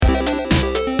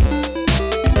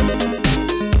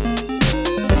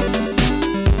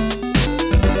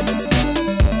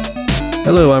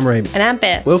Hello, I'm Raymond. And I'm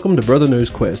Beth. Welcome to Brother Knows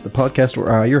Quest, the podcast where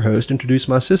I, your host, introduce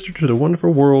my sister to the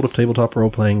wonderful world of tabletop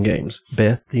role-playing games.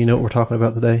 Beth, do you know what we're talking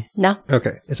about today? No.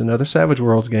 Okay, it's another Savage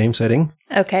Worlds game setting.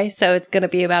 Okay, so it's going to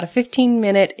be about a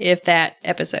 15-minute, if that,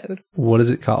 episode. What is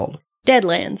it called?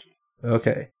 Deadlands.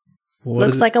 Okay.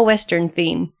 Looks like a Western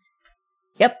theme.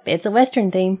 Yep, it's a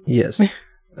Western theme. Yes.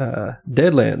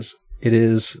 Deadlands. It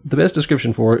is, the best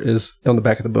description for it is on the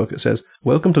back of the book. It says,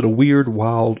 "Welcome to the weird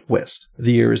Wild West.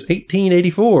 The year is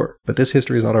 1884, but this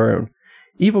history is not our own.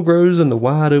 Evil grows in the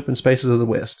wide open spaces of the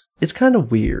West." It's kind of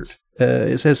weird.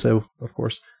 It says so, of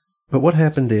course. But what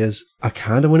happened is, I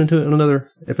kind of went into it in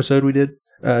another episode we did.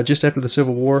 Just after the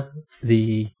Civil War,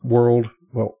 the world,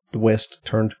 well, the West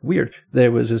turned weird.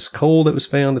 There was this coal that was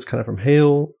found that's kind of from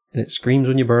hell, and it screams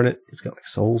when you burn it. It's got like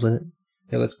souls in it.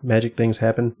 It lets magic things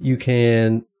happen. You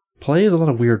can play as a lot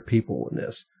of weird people in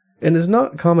this. And it's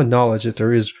not common knowledge that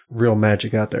there is real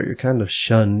magic out there. You're kind of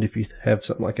shunned if you have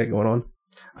something like that going on.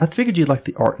 I figured you'd like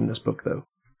the art in this book, though.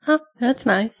 Huh, that's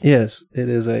nice. Yes, it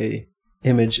is a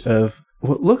image of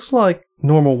what looks like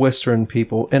normal Western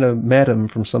people and a madam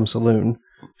from some saloon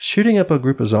shooting up a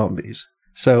group of zombies.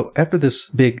 So after this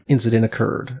big incident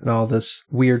occurred and all this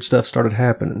weird stuff started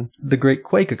happening, the Great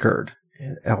Quake occurred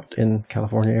out in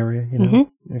California area, you know?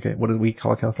 Mm-hmm. Okay, what did we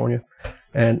call California?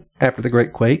 And after the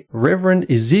Great Quake,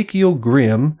 Reverend Ezekiel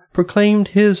Grimm proclaimed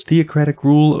his theocratic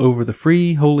rule over the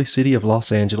free, holy city of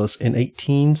Los Angeles in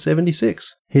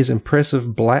 1876. His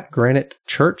impressive black granite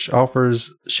church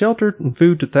offers shelter and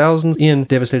food to thousands in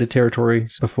devastated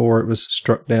territories before it was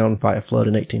struck down by a flood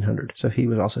in 1800. So he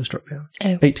was also struck down.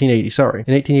 Oh. 1880, sorry.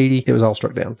 In 1880, it was all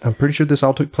struck down. I'm pretty sure this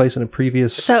all took place in a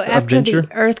previous adventure. After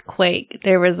the earthquake,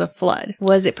 there was a flood.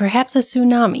 Was it perhaps a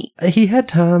tsunami? He had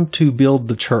time to build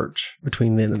the church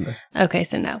between then and then. Okay,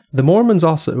 so no. The Mormons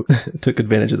also took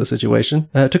advantage of the situation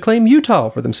to claim Utah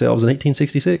for themselves in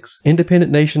 1866.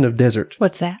 Independent nation of desert.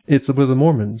 What's that? It's where the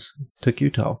Mormons took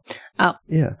Utah. Oh.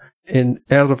 Yeah. And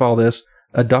out of all this,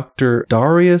 a Dr.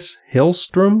 Darius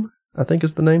Hellstrom, I think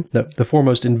is the name. No, the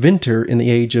foremost inventor in the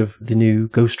age of the new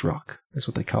ghost rock. That's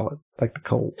what they call it. Like the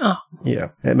coal. Oh. Yeah.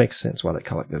 It makes sense why they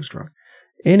call it ghost rock.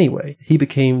 Anyway, he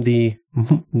became the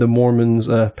Mormons'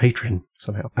 patron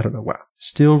somehow. I don't know why.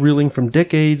 Still reeling from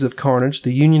decades of carnage,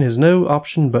 the Union has no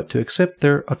option but to accept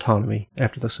their autonomy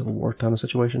after the Civil War kind of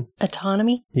situation.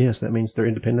 Autonomy? Yes, that means their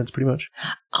independence, pretty much.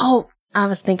 Oh, I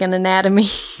was thinking anatomy.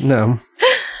 No.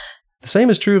 The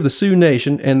same is true of the Sioux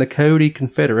Nation and the Coyote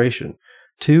Confederation,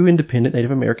 two independent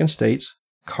Native American states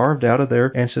carved out of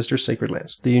their ancestors' sacred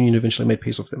lands. The Union eventually made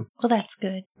peace with them. Well, that's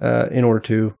good. In order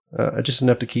to, just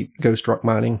enough to keep ghost rock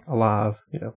mining alive,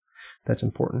 you know. That's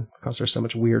important because there's so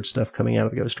much weird stuff coming out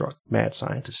of the ghost rock. Mad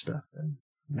scientist stuff and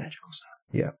magical stuff.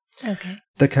 Yeah. Okay.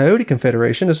 The Coyote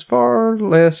Confederation is far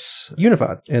less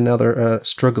unified, and now they're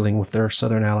struggling with their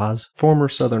southern allies. Former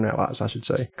southern allies, I should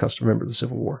say, because remember the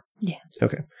Civil War. Yeah.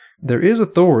 Okay. There is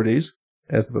authorities,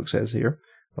 as the book says here,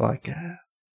 like,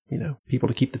 people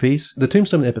to keep the peace. The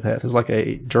Tombstone Epitaph is like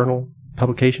a journal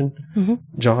publication. Mm-hmm.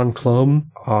 John Clum,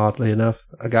 oddly enough,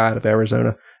 a guy out of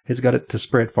Arizona, has got it to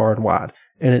spread far and wide.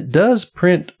 And it does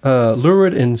print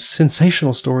lurid and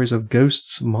sensational stories of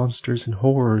ghosts, monsters, and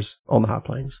horrors on the high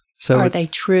plains. So are they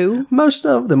true? Most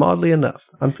of them, oddly enough.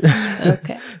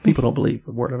 Okay. People don't believe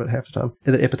a word of it half the time.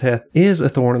 The Epitaph is a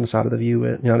thorn in the side of the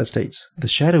United States. The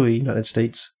shadowy United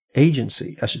States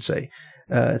agency, I should say.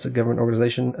 It's a government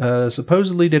organization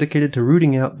supposedly dedicated to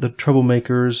rooting out the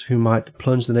troublemakers who might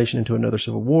plunge the nation into another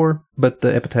civil war. But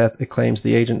the Epitaph claims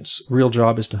the agent's real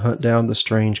job is to hunt down the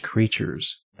strange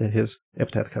creatures that his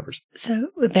epitaph covers. So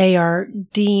they are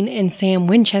Dean and Sam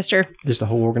Winchester. Just a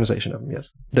whole organization of them, yes.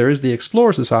 There is the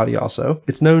Explorer Society also.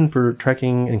 It's known for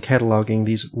tracking and cataloging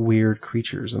these weird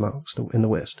creatures in the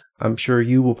West. I'm sure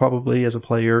you will probably, as a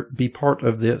player, be part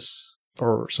of this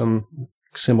or some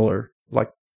similar, like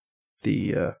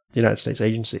the United States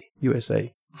Agency,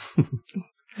 USA.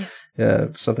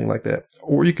 Something like that.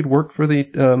 Or you could work for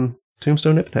the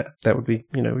Tombstone Epitaph. That would be,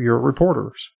 your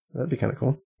reporters. That'd be kind of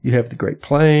cool. You have the Great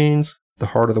Plains, the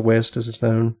heart of the West as it's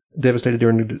known, devastated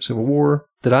during the Civil War.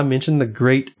 Did I mention the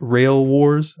Great Rail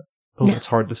Wars? Oh, that's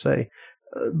hard to say.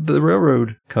 The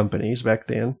railroad companies back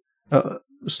then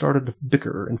started to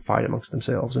bicker and fight amongst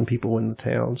themselves and people in the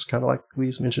towns, kind of like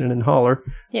we mentioned in Holler.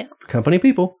 Yeah. Company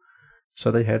people.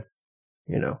 So they had,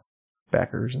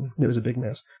 backers, and it was a big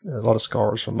mess. A lot of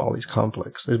scars from all these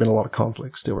conflicts. There's been a lot of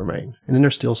conflicts still remain. And then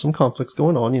there's still some conflicts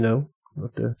going on,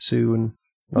 with the Sioux and...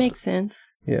 Makes sense.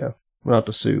 Yeah. Well, not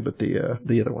the Sioux, but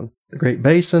the other one. The Great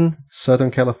Basin,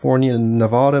 Southern California and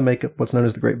Nevada make up what's known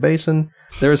as the Great Basin.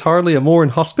 There is hardly a more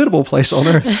inhospitable place on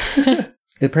Earth.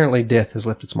 apparently death has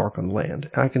left its mark on the land.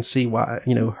 I can see why,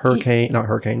 not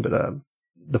hurricane, but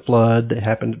the flood that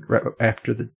happened right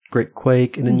after the Great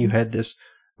Quake. And then you had this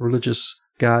religious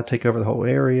guy take over the whole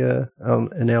area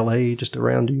in LA just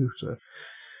around you. So,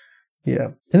 yeah.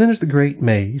 And then there's the Great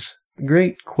Maze. The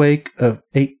Great Quake of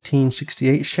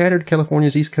 1868 shattered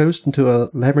California's east coast into a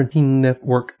labyrinthine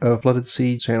network of flooded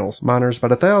sea channels. Miners by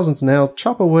the thousands now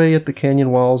chop away at the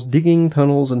canyon walls, digging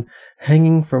tunnels and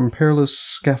hanging from perilous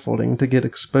scaffolding to get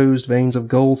exposed veins of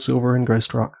gold, silver, and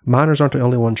ghost rock. Miners aren't the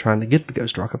only one trying to get the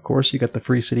ghost rock, of course. You got the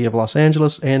free city of Los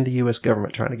Angeles and the U.S.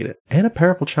 government trying to get it. And a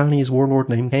powerful Chinese warlord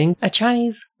named Kang. A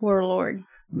Chinese warlord.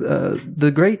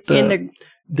 The great...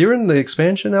 During the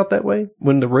expansion out that way,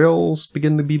 when the rails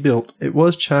began to be built, it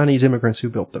was Chinese immigrants who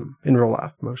built them, in real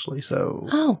life mostly, so...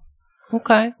 Oh,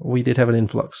 okay. We did have an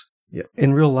influx. Yeah.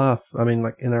 In real life, I mean,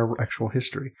 like in our actual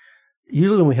history,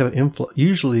 usually when we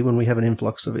have an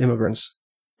influx of immigrants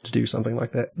to do something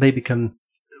like that, they become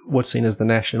what's seen as the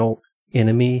national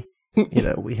enemy.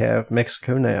 We have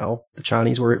Mexico now, the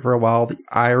Chinese were it for a while, the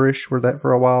Irish were that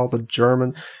for a while, the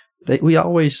German...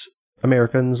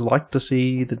 Americans like to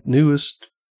see the newest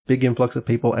big influx of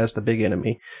people as the big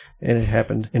enemy. And it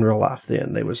happened in real life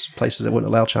then. There was places that wouldn't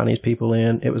allow Chinese people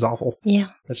in. It was awful. Yeah.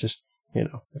 That's just,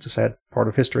 it's a sad part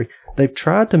of history. They've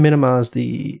tried to minimize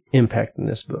the impact in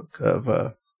this book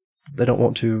of, they don't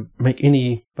want to make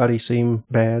anybody seem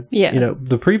bad. Yeah.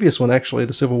 The previous one, actually,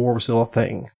 the Civil War was still a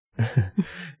thing.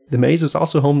 The maze is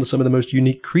also home to some of the most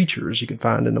unique creatures you can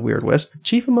find in the Weird West.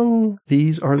 Chief among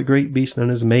these are the great beasts known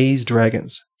as maze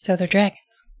dragons. So they're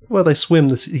dragons. Well, they swim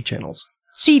the sea channels.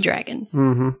 Sea dragons.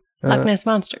 Mm-hmm. Loch Ness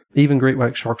Monster. Even great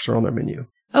white sharks are on their menu.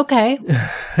 Okay.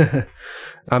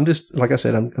 I'm just, like I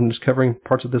said, I'm just covering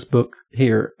parts of this book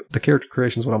here. The character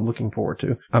creation is what I'm looking forward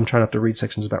to. I'm trying not to read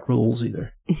sections about rules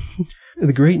either.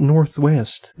 The Great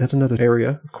Northwest. That's another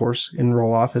area, of course, in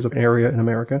real life as an area in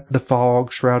America. The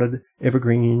fog-shrouded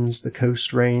evergreens, the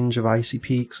coast range of icy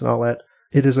peaks and all that.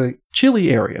 It is a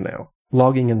chilly area now.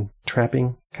 Logging and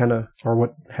trapping kind of are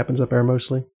what happens up there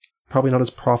mostly. Probably not as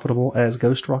profitable as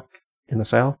Ghost Rock in the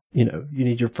South. You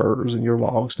need your furs and your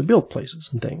logs to build places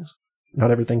and things.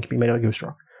 Not everything can be made out of Ghost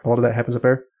Rock. A lot of that happens up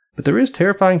there. But there is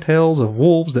terrifying tales of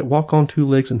wolves that walk on two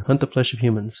legs and hunt the flesh of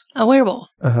humans. A werewolf.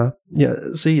 Uh-huh. Yeah,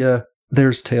 see,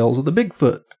 there's tales of the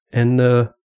Bigfoot and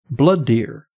the blood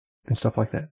deer and stuff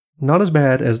like that. Not as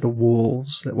bad as the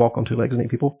wolves that walk on two legs and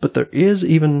eat people, but there is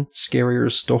even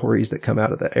scarier stories that come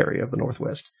out of that area of the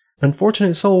Northwest.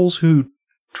 Unfortunate souls who,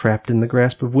 trapped in the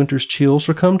grasp of winter's chill,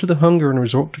 succumb to the hunger and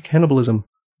resort to cannibalism.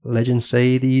 Legends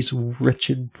say these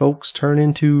wretched folks turn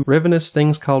into ravenous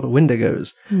things called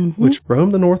wendigos, which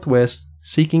roam the Northwest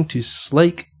seeking to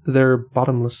slake their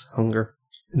bottomless hunger.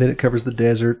 And then it covers the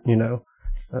desert,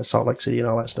 Salt Lake City and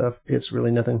all that stuff. It's really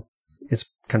nothing.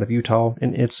 It's kind of Utah,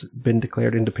 and it's been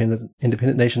declared independent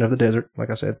nation of the desert, like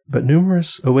I said. But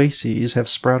numerous oases have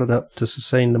sprouted up to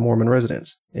sustain the Mormon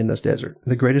residents in this desert.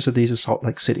 The greatest of these is Salt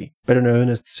Lake City, better known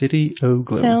as the City o'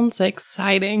 Gloom. Sounds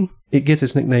exciting. It gets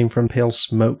its nickname from pale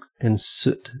smoke and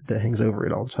soot that hangs over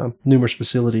it all the time. Numerous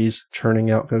facilities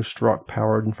churning out ghost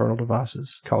rock-powered infernal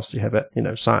devices. Cause you have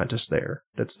scientists there.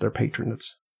 That's their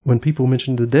patronage. When people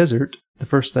mention the desert, the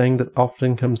first thing that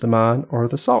often comes to mind are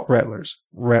the salt rattlers.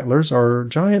 Rattlers are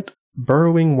giant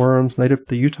burrowing worms native to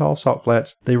the Utah salt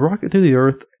flats. They rocket through the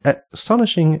earth at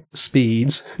astonishing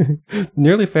speeds,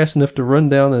 nearly fast enough to run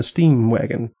down a steam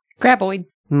wagon. Graboid.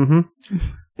 Mm-hmm.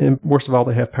 And worst of all,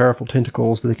 they have powerful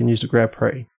tentacles that they can use to grab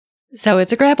prey. So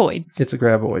it's a graboid. It's a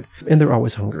graboid. And they're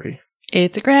always hungry.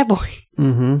 It's a graboid.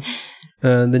 Mm-hmm.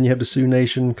 And then you have the Sioux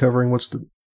Nation covering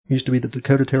used to be the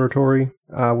Dakota Territory.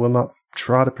 I will not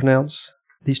try to pronounce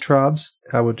these tribes.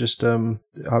 I would just, I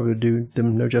would do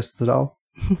them no justice at all.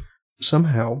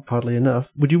 Somehow, oddly enough,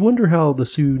 would you wonder how the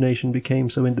Sioux Nation became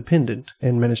so independent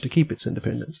and managed to keep its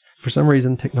independence? For some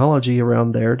reason, technology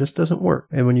around there just doesn't work.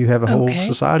 And when you have a whole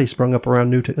society sprung up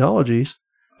around new technologies,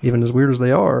 even as weird as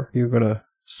they are, you're going to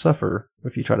suffer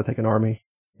if you try to take an army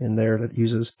in there that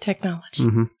uses technology.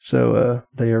 Mm-hmm. So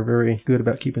they are very good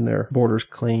about keeping their borders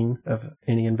clean of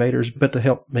any invaders. But to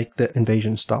help make that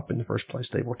invasion stop in the first place,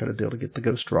 they worked out a deal to get the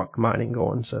ghost rock mining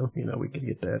going. So, we could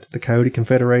get that. The Coyote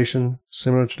Confederation,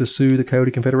 similar to the Sioux, the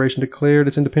Coyote Confederation declared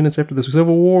its independence after the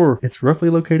Civil War. It's roughly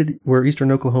located where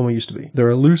eastern Oklahoma used to be. They're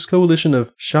a loose coalition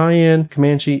of Cheyenne,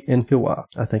 Comanche, and Kiowa.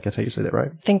 I think that's how you say that,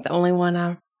 right? I think the only one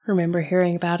I remember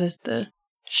hearing about is the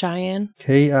Cheyenne.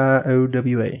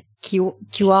 Kiowa.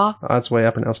 Kiowa. That's the way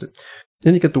I pronounced it.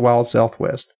 Then you get the wild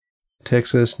Southwest.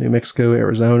 Texas, New Mexico,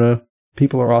 Arizona.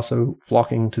 People are also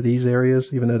flocking to these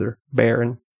areas, even though they're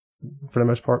barren, for the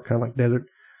most part, kind of like desert.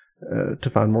 to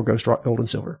find more ghost rock, gold, and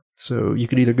silver. So you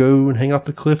could either go and hang off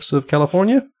the cliffs of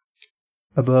California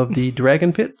above the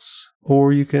dragon pits,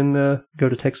 or you can go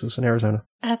to Texas and Arizona.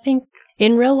 I think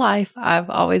in real life, I've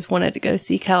always wanted to go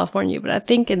see California, but I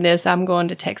think in this, I'm going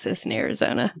to Texas and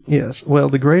Arizona. Yes. Well,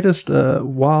 the greatest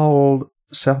wild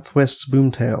Southwest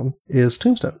boomtown is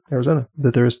Tombstone, Arizona.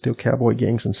 That there is still cowboy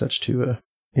gangs and such to,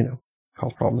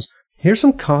 cause problems. Here's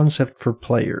some concept for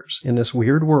players in this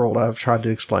weird world I've tried to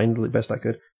explain the best I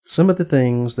could. Some of the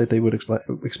things that they would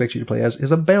expect you to play as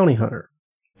is a bounty hunter.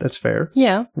 That's fair.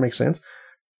 Yeah. Makes sense.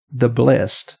 The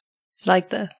Blessed. It's like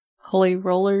the Holy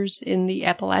Rollers in the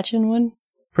Appalachian one.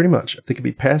 Pretty much. They could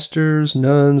be pastors,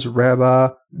 nuns, rabbi.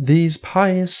 These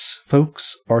pious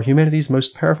folks are humanity's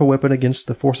most powerful weapon against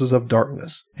the forces of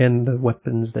darkness, and the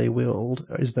weapons they wield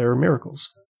is their miracles.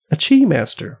 A chi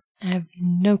master. I have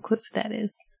no clue what that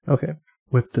is. Okay.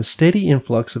 With the steady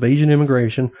influx of Asian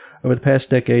immigration over the past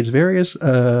decades, various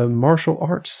martial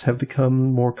arts have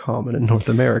become more common in North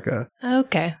America.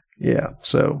 Okay. Yeah,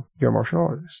 so you're a martial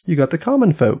artist. You got the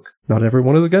common folk. Not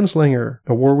everyone is a gunslinger,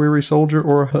 a war-weary soldier,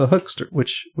 or a huckster,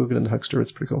 which we'll get into huckster,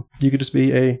 it's pretty cool. You could just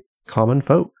be a common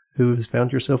folk who has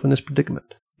found yourself in this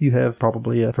predicament. You have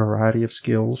probably a variety of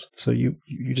skills, so you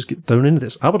just get thrown into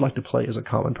this. I would like to play as a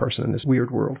common person in this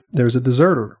weird world. There's a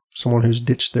deserter, someone who's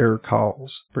ditched their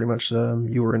cause. Pretty much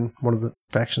you were in one of the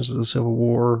factions of the Civil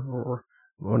War or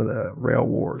one of the rail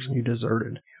wars, and you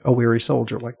deserted. A weary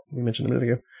soldier, like we mentioned a minute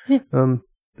ago. Yeah.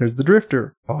 There's the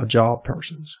drifter, odd job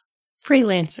persons.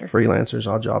 Freelancers,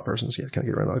 odd job persons. Yeah, kind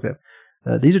of get around like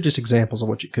that. These are just examples of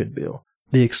what you could build.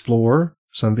 The explorer.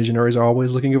 Some visionaries are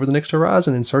always looking over the next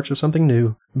horizon in search of something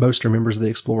new. Most are members of the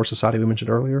Explorer Society we mentioned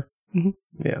earlier. Mm-hmm.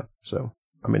 Yeah, so,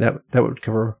 I mean, that would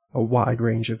cover a wide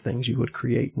range of things you would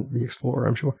create in the Explorer,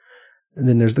 I'm sure. And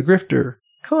then there's the grifter.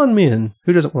 Con men.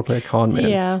 Who doesn't want to play a con man?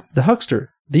 Yeah. The huckster.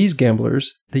 These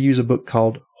gamblers, they use a book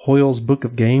called Hoyle's Book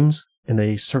of Games, and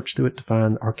they search through it to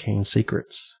find arcane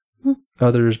secrets.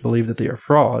 Others believe that they are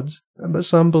frauds, but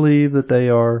some believe that they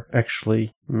are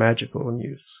actually magical in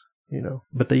use,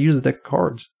 But they use a deck of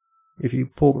cards. If you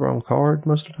pull the wrong card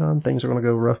most of the time, things are going to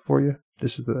go rough for you.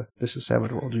 This is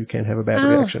Savage World. You can't have a bad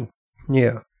reaction.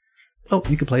 Yeah. Oh,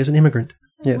 you could play as an immigrant.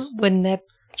 Yes. Wouldn't that...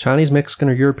 Chinese, Mexican,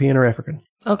 or European, or African.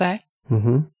 Okay.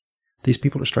 Mm-hmm. These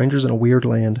people are strangers in a weird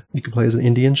land. You could play as an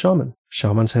Indian shaman.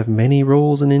 Shamans have many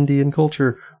roles in Indian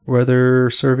culture,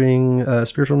 whether serving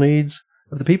spiritual needs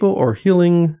of the people or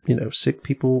healing, sick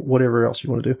people, whatever else you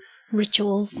want to do.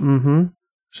 Rituals. Mm-hmm.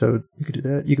 So you could do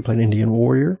that. You could play an Indian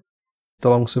warrior. The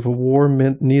long Civil War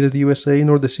meant neither the USA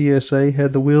nor the CSA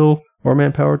had the will or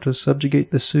manpower to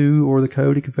subjugate the Sioux or the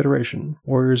Coyote Confederation.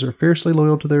 Warriors are fiercely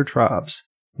loyal to their tribes.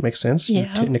 Makes sense? Yeah,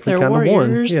 you're technically they're kind of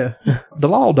warriors. one. Yeah. The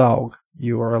law dog.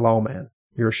 You are a lawman.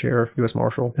 You're a sheriff, U.S.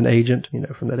 Marshal, an agent,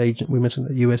 from that agent we mentioned,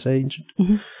 the U.S. agent,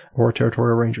 or a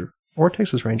territorial ranger, or a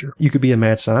Texas ranger. You could be a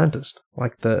mad scientist,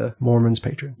 like the Mormon's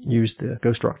patron. Use the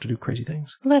ghost rock to do crazy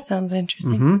things. Well, that sounds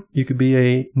interesting. Mm-hmm. You could be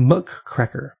a muck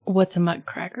cracker. What's a muck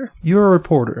cracker? You're a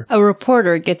reporter. A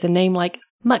reporter gets a name like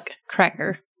muck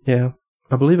cracker. Yeah.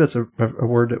 I believe that's a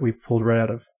word that we pulled right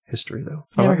out of history, though.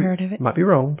 Never heard of it. Might be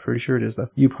wrong. Pretty sure it is, though.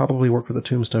 You probably work for the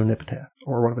Tombstone Epitaph,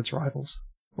 or one of its rivals.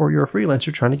 Or you're a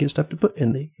freelancer trying to get stuff to put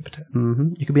in the epitaph.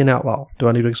 Mm-hmm. You could be an outlaw. Do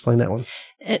I need to explain that one?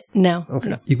 No. Okay.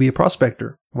 No. You could be a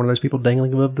prospector. One of those people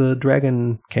dangling above the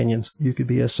dragon canyons. You could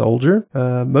be a soldier.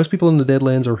 Most people in the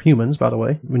Deadlands are humans, by the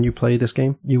way. When you play this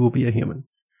game, you will be a human.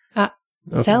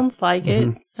 Okay. Sounds like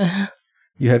it.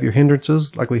 You have your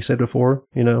hindrances, like we said before.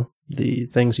 The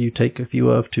things you take a few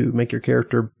of to make your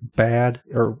character bad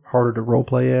or harder to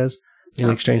roleplay as, in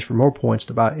exchange for more points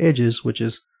to buy edges, which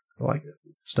is like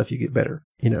stuff you get better.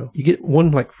 You get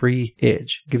one free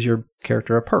edge. Gives your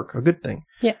character a perk, a good thing.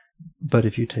 Yeah. But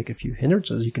if you take a few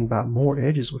hindrances, you can buy more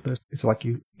edges with those. It's like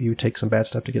you take some bad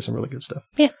stuff to get some really good stuff.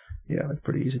 Yeah. Yeah, it's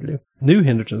pretty easy to do. New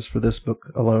hindrances for this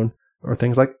book alone are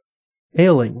things like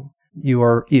ailing. You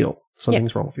are ill.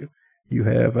 Something's wrong with you. You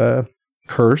have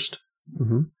cursed.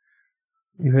 Mm-hmm.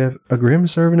 You have a grim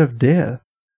servant of death.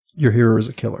 Your hero is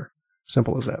a killer.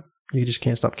 Simple as that. You just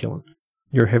can't stop killing.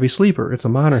 You're a heavy sleeper. It's a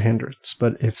minor hindrance,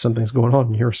 but if something's going on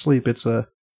and you're asleep, it's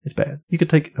bad. You could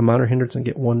take a minor hindrance and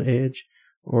get one edge,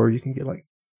 or you can get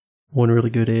one really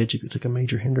good edge if you take a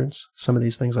major hindrance. Some of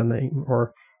these things I name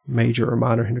are major or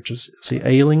minor hindrances. See,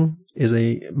 ailing is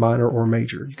a minor or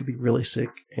major. You could be really sick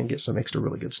and get some extra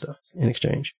really good stuff in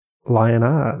exchange. Lion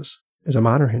eyes is a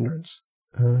minor hindrance.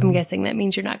 I'm guessing that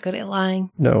means you're not good at lying.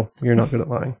 No, you're not good at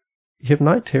lying. You have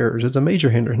night terrors. It's a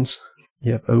major hindrance.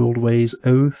 You have old ways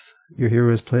oath. Your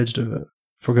hero is pledged to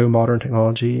forgo modern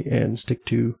technology and stick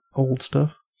to old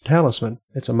stuff. Talisman.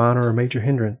 It's a minor or major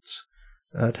hindrance.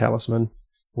 Talisman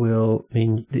will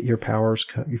mean that your powers,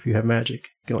 if you have magic,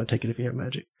 you can only take it if you have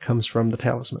magic, comes from the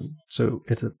talisman. So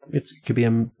it could be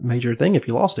a major thing if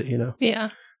you lost it, Yeah.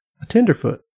 A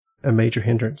tenderfoot, a major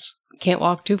hindrance. Can't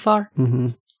walk too far. Mm-hmm.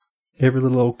 Every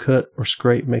little old cut or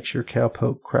scrape makes your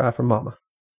cowpoke cry for mama.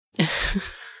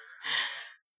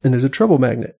 And there's a trouble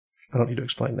magnet. I don't need to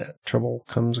explain that. Trouble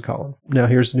comes a calling. Now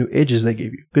here's the new edges they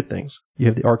gave you. Good things. You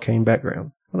have the arcane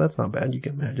background. Well, that's not bad. You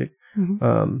get magic.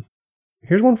 Mm-hmm.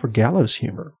 Here's one for gallows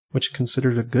humor, which is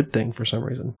considered a good thing for some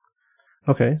reason.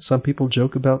 Okay, some people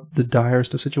joke about the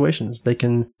direst of situations. They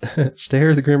can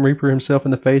stare the Grim Reaper himself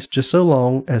in the face just so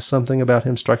long as something about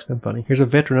him strikes them funny. Here's a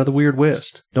veteran of the Weird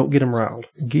West. Don't get him riled.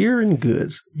 Gear and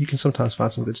goods. You can sometimes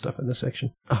find some good stuff in this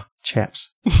section.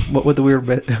 Chaps. What would the Weird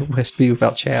West be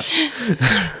without chaps?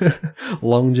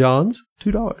 Long johns,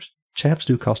 $2. Chaps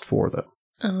do cost $4, though.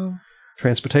 Oh.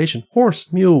 Transportation.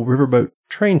 Horse, mule, riverboat,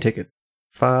 train ticket,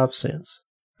 5 cents.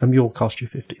 A mule costs you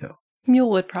 $50, though. Mule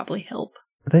would probably help.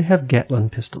 They have Gatling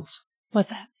pistols. What's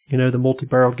that? You know, the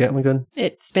multi-barreled Gatling gun?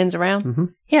 It spins around? Mm-hmm.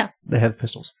 Yeah. They have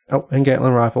pistols. Oh, and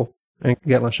Gatling rifle, and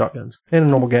Gatling shotguns, and a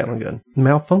normal Gatling gun.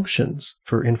 Malfunctions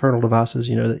for infernal devices,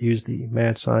 that use the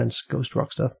mad science, ghost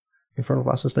rock stuff. Infernal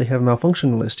devices, they have a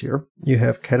malfunction list here. You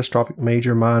have catastrophic,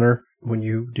 major, minor. When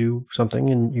you do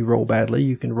something and you roll badly,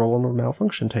 you can roll on a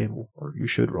malfunction table, or you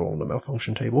should roll on the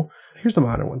malfunction table. Here's the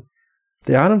minor one.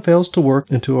 The item fails to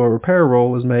work until a repair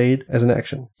roll is made as an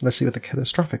action. Let's see what the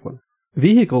catastrophic one.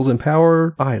 Vehicles and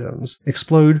power items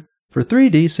explode for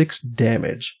 3d6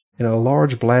 damage in a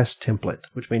large blast template,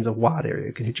 which means a wide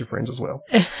area can hit your friends as well.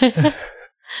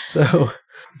 So,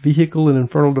 vehicle and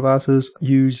infernal devices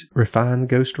use refined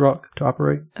ghost rock to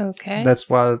operate. Okay. That's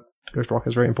why ghost rock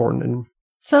is very important.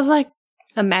 So it's like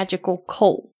a magical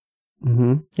coal.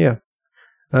 Mm-hmm. Yeah.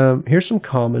 Here's some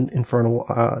common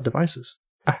infernal devices.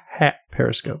 A hat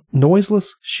periscope,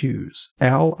 noiseless shoes,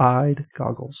 owl-eyed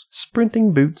goggles,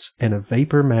 sprinting boots, and a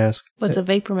vapor mask. What's a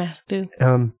vapor mask do?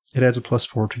 It adds a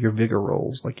 +4 to your vigor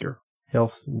rolls, like your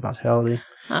health and vitality.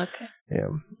 Okay. Yeah.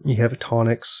 You have a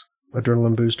tonics,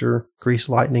 adrenaline booster, grease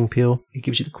lightning pill. It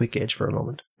gives you the quick edge for a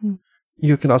moment.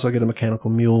 You can also get a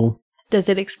mechanical mule. Does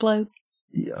it explode?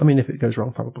 I mean, if it goes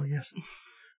wrong, probably yes.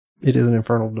 It is an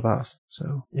infernal device,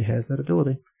 so it has that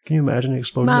ability. Can you imagine it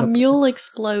exploding? My mule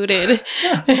exploded.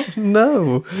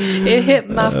 No. It hit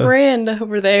my friend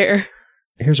over there.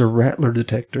 Here's a rattler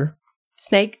detector.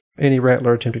 Snake? Any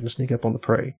rattler attempting to sneak up on the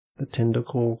prey. The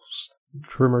tentacle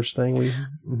trimmers thing.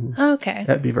 Okay.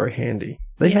 That'd be very handy.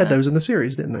 They had those in the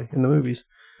series, didn't they? In the movies.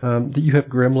 You have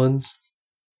gremlins.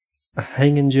 A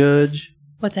hanging judge.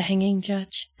 What's a hanging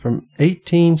judge? From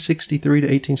 1863 to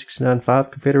 1869,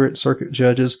 5 Confederate circuit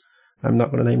judges, I'm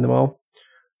not going to name them all,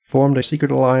 formed a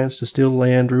secret alliance to steal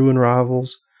land, ruin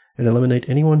rivals, and eliminate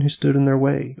anyone who stood in their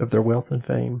way of their wealth and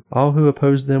fame. All who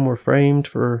opposed them were framed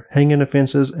for hanging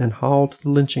offenses and hauled to the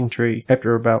lynching tree.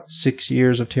 After about 6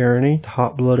 years of tyranny, the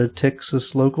hot-blooded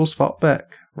Texas locals fought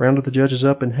back, rounded the judges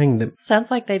up, and hanged them.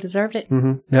 Sounds like they deserved it.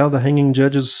 Mm-hmm. Now the hanging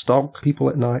judges stalk people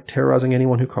at night, terrorizing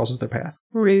anyone who crosses their path.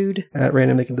 Rude. At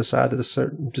random, they can decide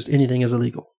that just anything is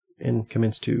illegal and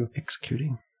commence to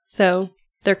executing. So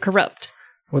they're corrupt.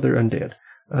 Or they're undead.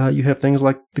 You have things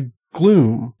like the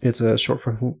Gloom. It's a short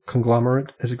for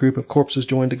conglomerate, as a group of corpses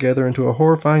joined together into a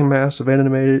horrifying mass of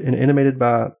animated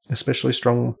by especially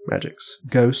strong magics.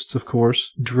 Ghosts, of course.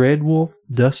 Dreadwolf,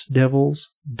 Dust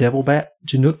Devils, Devil Bat,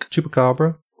 Chinook,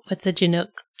 Chupacabra. What's a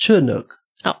Chinook? Chinook.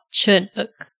 Oh,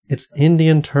 Chinook. It's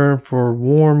Indian term for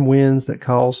warm winds that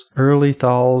cause early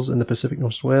thaws in the Pacific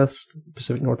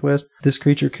Northwest. This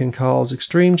creature can cause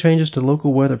extreme changes to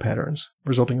local weather patterns,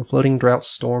 resulting in flooding, droughts,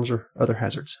 storms, or other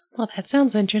hazards. Well, that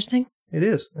sounds interesting. It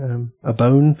is. A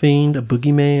bone fiend, a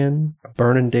boogeyman, a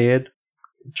burning dead,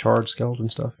 charred skeleton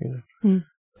stuff,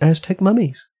 Aztec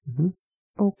mummies. Mm-hmm.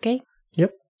 Okay.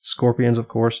 Yep. Scorpions, of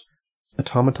course.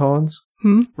 Automatons.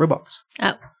 Robots.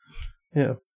 Oh.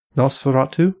 Yeah.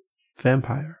 Nosferatu.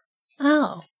 Vampire.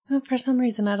 Oh. Well, for some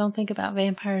reason, I don't think about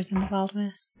vampires in the Wild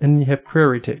West. And you have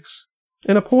prairie ticks.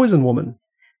 And a poison woman.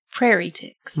 Prairie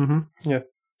ticks. Mm-hmm. Yeah.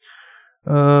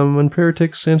 When prairie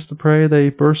ticks sense the prey, they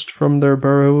burst from their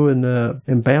burrow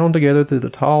and bound together through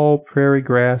the tall prairie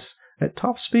grass at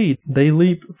top speed. They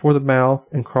leap for the mouth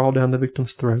and crawl down the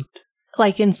victim's throat.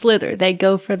 Like in Slither, they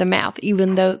go for the mouth,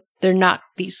 even though they're not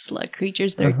these slug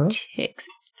creatures. They're ticks.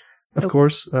 Of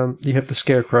course, you have the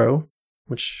scarecrow,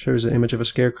 which shows an image of a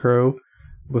scarecrow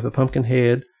with a pumpkin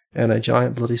head and a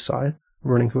giant bloody scythe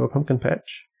running through a pumpkin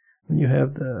patch. And you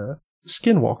have the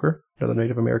skinwalker, another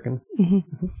Native American.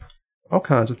 Mm-hmm. All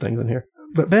kinds of things in here.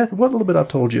 But Beth, what little bit I've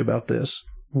told you about this,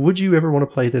 would you ever want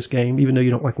to play this game, even though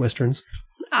you don't like Westerns?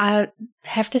 I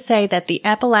have to say that the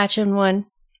Appalachian one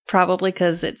probably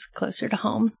because it's closer to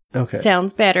home. Okay.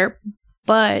 Sounds better.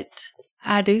 But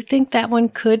I do think that one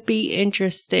could be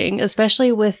interesting,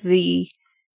 especially with the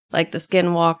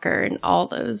skinwalker and all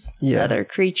those other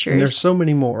creatures. And there's so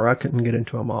many more. I couldn't get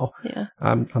into them all. Yeah.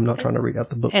 I'm not trying to read out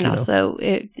the book. And also,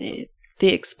 the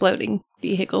exploding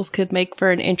vehicles could make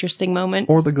for an interesting moment.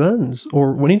 Or the guns,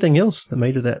 or anything else that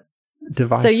made of that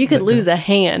device. So you could lose a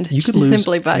hand. You could lose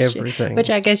simply by everything. Which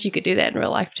I guess you could do that in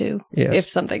real life too, if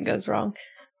something goes wrong.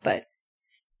 But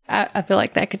I feel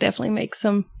like that could definitely make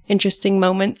some interesting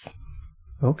moments.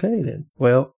 Okay, then.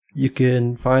 Well, you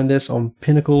can find this on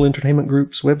Pinnacle Entertainment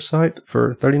Group's website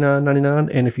for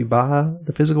 $39.99, and if you buy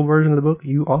the physical version of the book,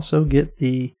 you also get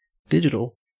the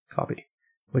digital copy,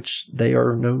 which they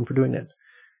are known for doing that.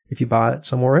 If you buy it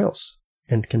somewhere else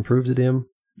and can prove to them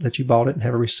that you bought it and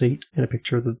have a receipt and a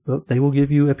picture of the book, they will give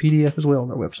you a PDF as well on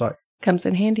their website. Comes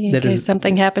in handy in case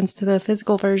something happens to the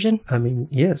physical version. I mean,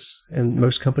 yes, and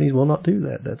most companies will not do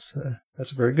that.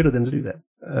 That's very good of them to do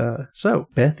that. So,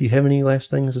 Beth, do you have any last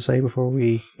things to say before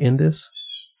we end this?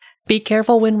 Be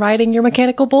careful when riding your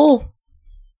mechanical bull.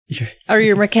 Or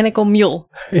your mechanical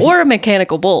mule. Or a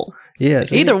mechanical bull.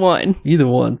 Yes. Either one. Either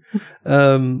one.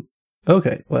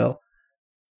 Okay, well,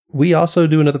 we also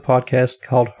do another podcast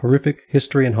called Horrific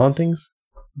History and Hauntings.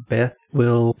 Beth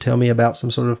will tell me about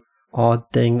some sort of odd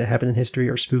thing that happened in history,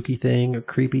 or spooky thing, or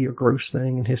creepy or gross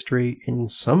thing in history,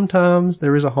 and sometimes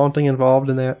there is a haunting involved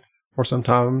in that, or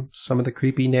sometimes some of the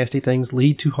creepy, nasty things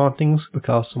lead to hauntings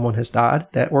because someone has died.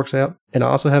 That works out. And I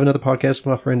also have another podcast with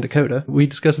my friend Dakota. We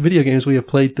discuss video games we have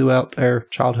played throughout our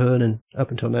childhood and up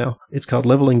until now. It's called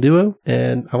Leveling Duo,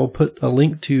 and I will put a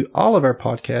link to all of our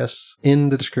podcasts in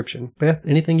the description. Beth,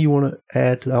 anything you want to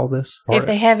add to all this? If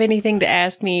they have anything to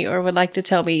ask me or would like to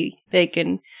tell me, they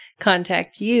can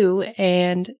contact you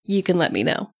and you can let me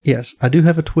know. Yes, I do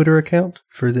have a Twitter account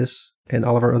for this and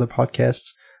all of our other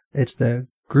podcasts. It's the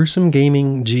Gruesome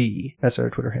Gaming G. That's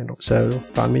our Twitter handle. So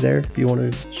find me there if you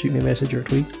want to shoot me a message or a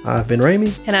tweet. I've been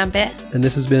Ramey. And I'm Beth. And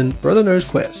this has been Brother Knows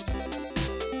Quest.